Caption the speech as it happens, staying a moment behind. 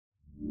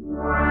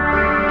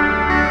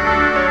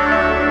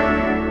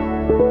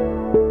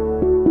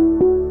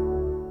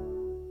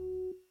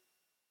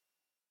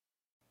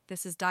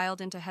This is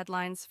dialed into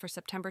headlines for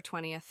September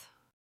 20th.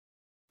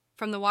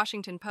 From the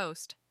Washington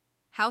Post,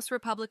 House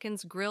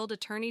Republicans grilled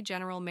Attorney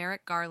General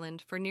Merrick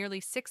Garland for nearly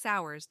 6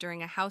 hours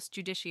during a House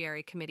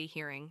Judiciary Committee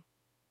hearing.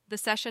 The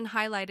session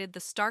highlighted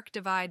the stark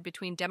divide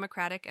between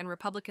Democratic and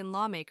Republican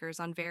lawmakers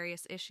on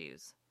various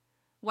issues.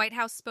 White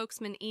House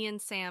spokesman Ian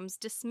Sams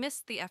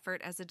dismissed the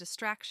effort as a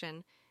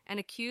distraction and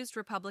accused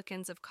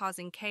Republicans of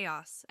causing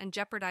chaos and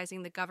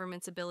jeopardizing the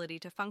government's ability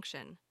to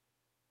function.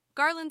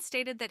 Garland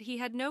stated that he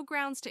had no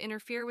grounds to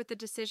interfere with the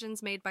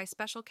decisions made by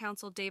Special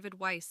Counsel David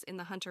Weiss in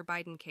the Hunter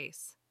Biden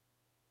case.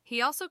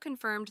 He also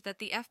confirmed that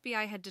the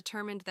FBI had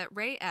determined that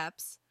Ray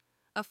Epps,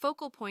 a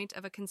focal point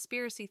of a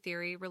conspiracy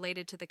theory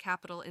related to the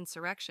Capitol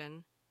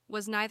insurrection,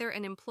 was neither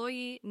an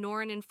employee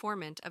nor an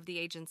informant of the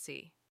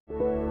agency.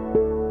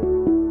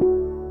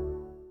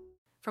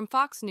 From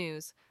Fox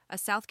News, a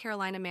South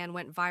Carolina man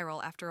went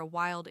viral after a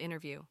wild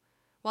interview.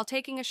 While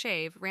taking a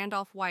shave,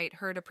 Randolph White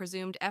heard a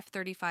presumed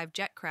F-35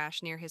 jet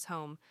crash near his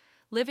home.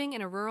 Living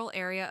in a rural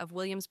area of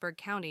Williamsburg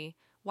County,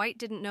 White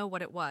didn't know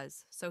what it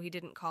was, so he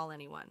didn't call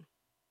anyone.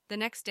 The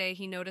next day,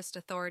 he noticed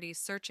authorities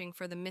searching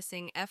for the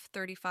missing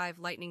F-35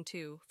 Lightning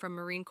II from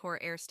Marine Corps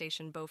Air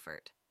Station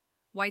Beaufort.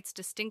 White's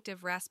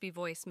distinctive raspy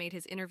voice made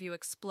his interview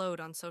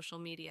explode on social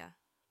media.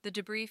 The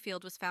debris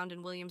field was found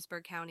in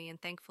Williamsburg County, and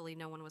thankfully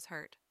no one was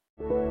hurt.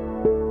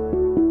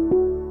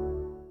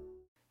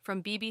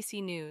 From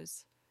BBC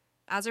News,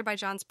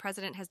 Azerbaijan's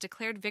president has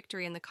declared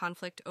victory in the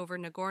conflict over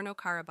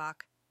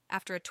Nagorno-Karabakh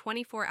after a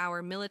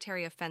 24-hour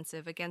military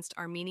offensive against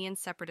Armenian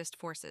separatist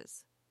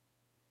forces.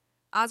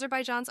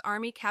 Azerbaijan's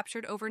army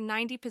captured over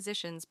 90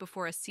 positions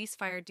before a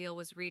ceasefire deal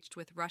was reached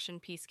with Russian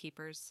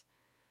peacekeepers.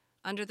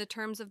 Under the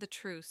terms of the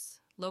truce,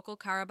 local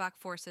Karabakh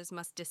forces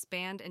must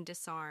disband and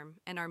disarm,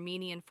 and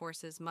Armenian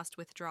forces must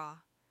withdraw.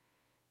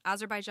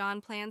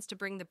 Azerbaijan plans to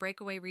bring the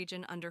breakaway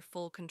region under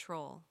full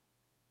control.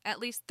 At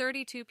least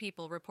 32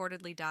 people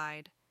reportedly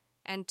died,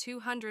 and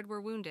 200 were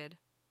wounded,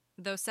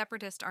 though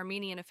separatist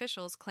Armenian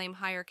officials claim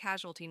higher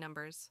casualty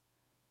numbers.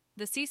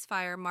 The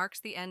ceasefire marks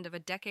the end of a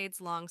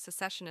decades-long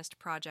secessionist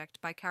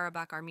project by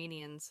Karabakh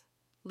Armenians,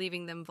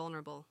 leaving them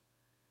vulnerable.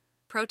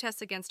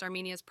 Protests against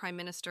Armenia's prime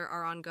minister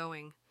are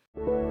ongoing.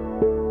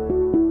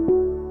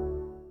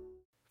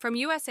 From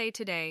USA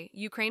Today,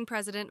 Ukraine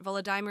President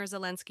Volodymyr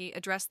Zelenskyy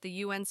addressed the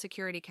UN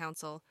Security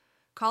Council,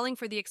 calling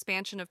for the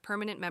expansion of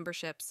permanent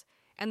memberships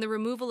and the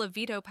removal of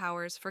veto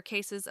powers for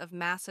cases of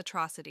mass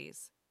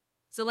atrocities.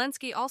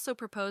 Zelenskyy also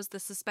proposed the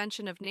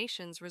suspension of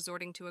nations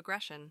resorting to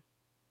aggression.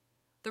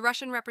 The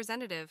Russian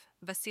representative,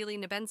 Vasily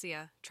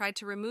Nebenzia, tried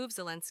to remove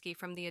Zelenskyy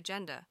from the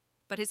agenda,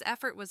 but his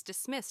effort was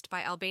dismissed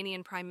by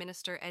Albanian Prime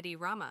Minister Edi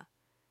Rama.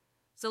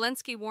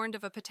 Zelenskyy warned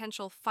of a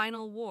potential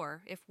final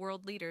war if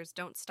world leaders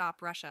don't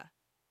stop Russia.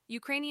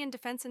 Ukrainian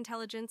defense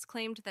intelligence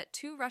claimed that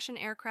 2 Russian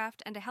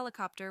aircraft and a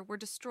helicopter were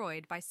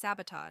destroyed by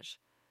sabotage.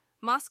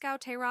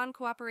 Moscow-Tehran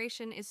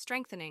cooperation is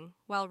strengthening,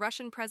 while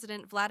Russian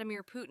President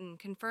Vladimir Putin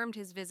confirmed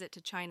his visit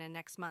to China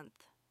next month.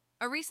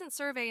 A recent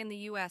survey in the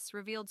U.S.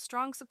 revealed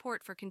strong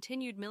support for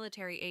continued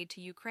military aid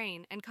to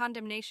Ukraine and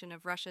condemnation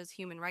of Russia's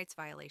human rights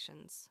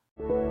violations.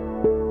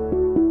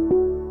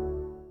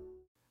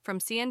 From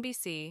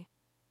CNBC,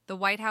 the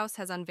White House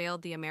has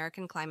unveiled the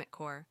American Climate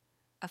Corps,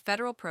 a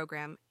federal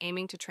program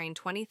aiming to train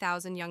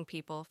 20,000 young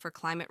people for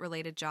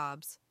climate-related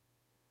jobs.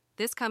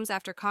 This comes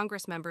after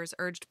Congress members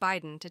urged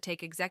Biden to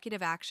take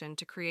executive action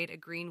to create a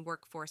green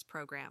workforce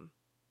program.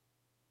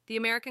 The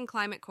American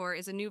Climate Corps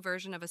is a new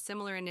version of a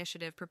similar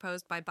initiative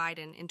proposed by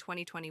Biden in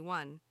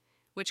 2021,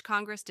 which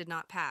Congress did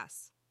not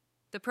pass.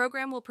 The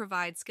program will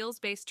provide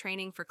skills-based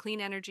training for clean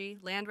energy,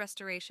 land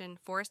restoration,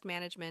 forest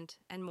management,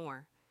 and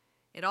more.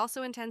 It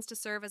also intends to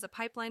serve as a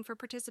pipeline for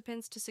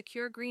participants to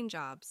secure green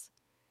jobs.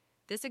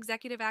 This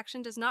executive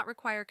action does not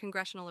require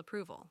congressional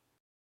approval.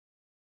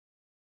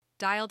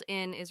 Dialed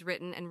In is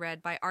written and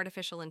read by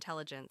artificial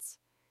intelligence.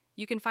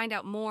 You can find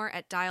out more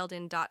at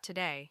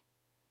dialedin.today.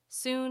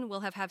 Soon,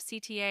 we'll have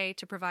CTA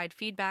to provide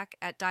feedback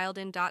at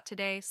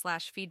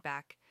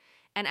dialedin.today/feedback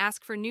and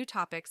ask for new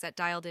topics at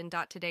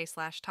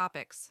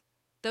dialedin.today/topics.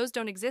 Those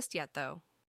don't exist yet, though.